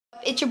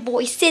It's your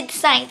boy Sid the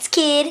Science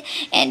Kid,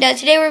 and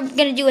today we're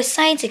gonna do a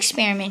science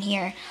experiment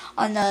here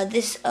on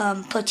this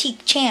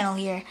Potique channel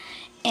here.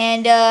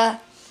 And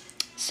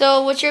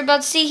so what you're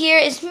about to see here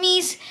is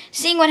me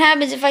seeing what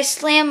happens if I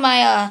slam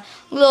my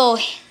little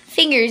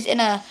fingers in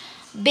a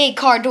big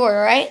car door.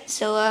 All right,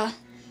 so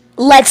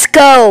let's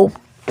go.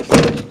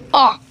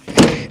 Oh,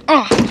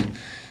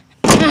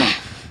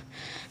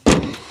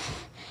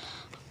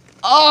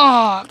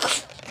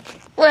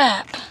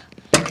 crap.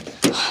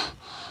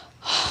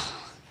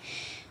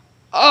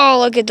 Oh,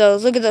 look at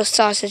those. Look at those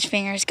sausage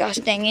fingers. Gosh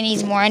dang, it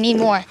needs more. I need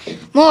more.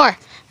 More.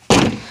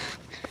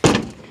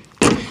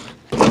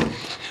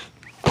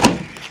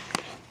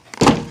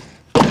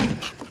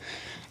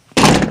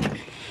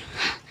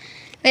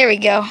 There we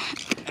go.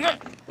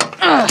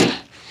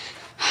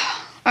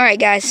 Alright,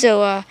 guys.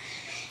 So,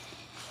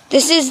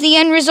 this is the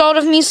end result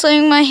of me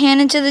slamming my hand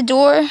into the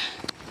door.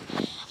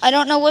 I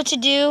don't know what to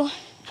do.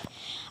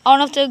 I don't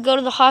know if to go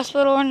to the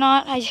hospital or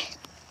not.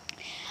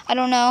 I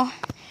don't know.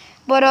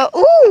 But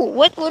ooh,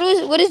 what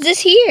is this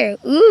here?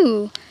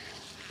 Ooh,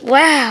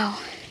 wow,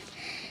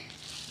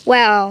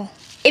 wow.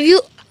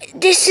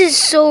 This is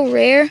so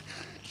rare.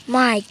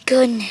 My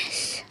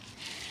goodness.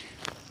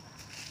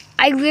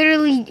 I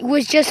literally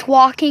was just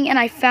walking and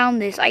I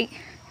found this. Oh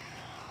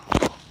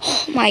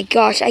my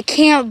gosh, I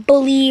can't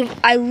believe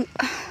I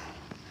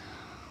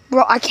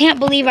can't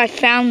believe I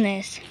found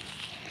this.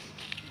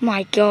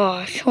 My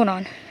gosh, hold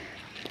on.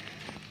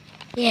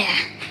 Yeah.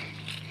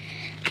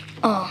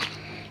 Oh.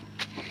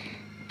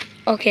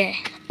 Okay,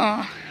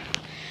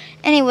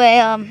 anyway,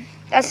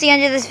 that's the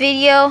end of this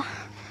video.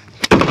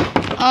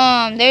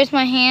 There's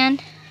my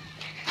hand.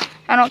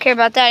 I don't care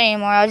about that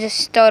anymore. I'll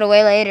just throw it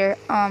away later.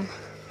 I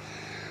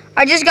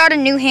just got a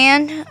new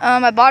hand.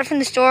 I bought it from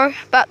the store,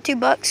 about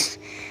 $2.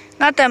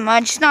 Not that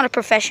much. It's not a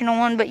professional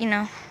one, but you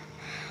know.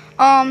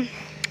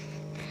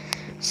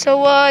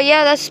 So,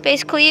 yeah, that's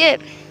basically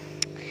it.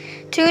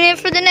 Tune in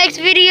for the next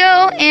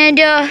video, and,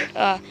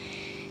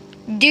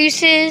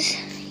 deuces,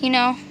 you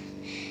know.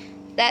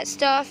 That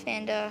stuff,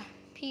 and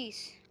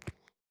peace.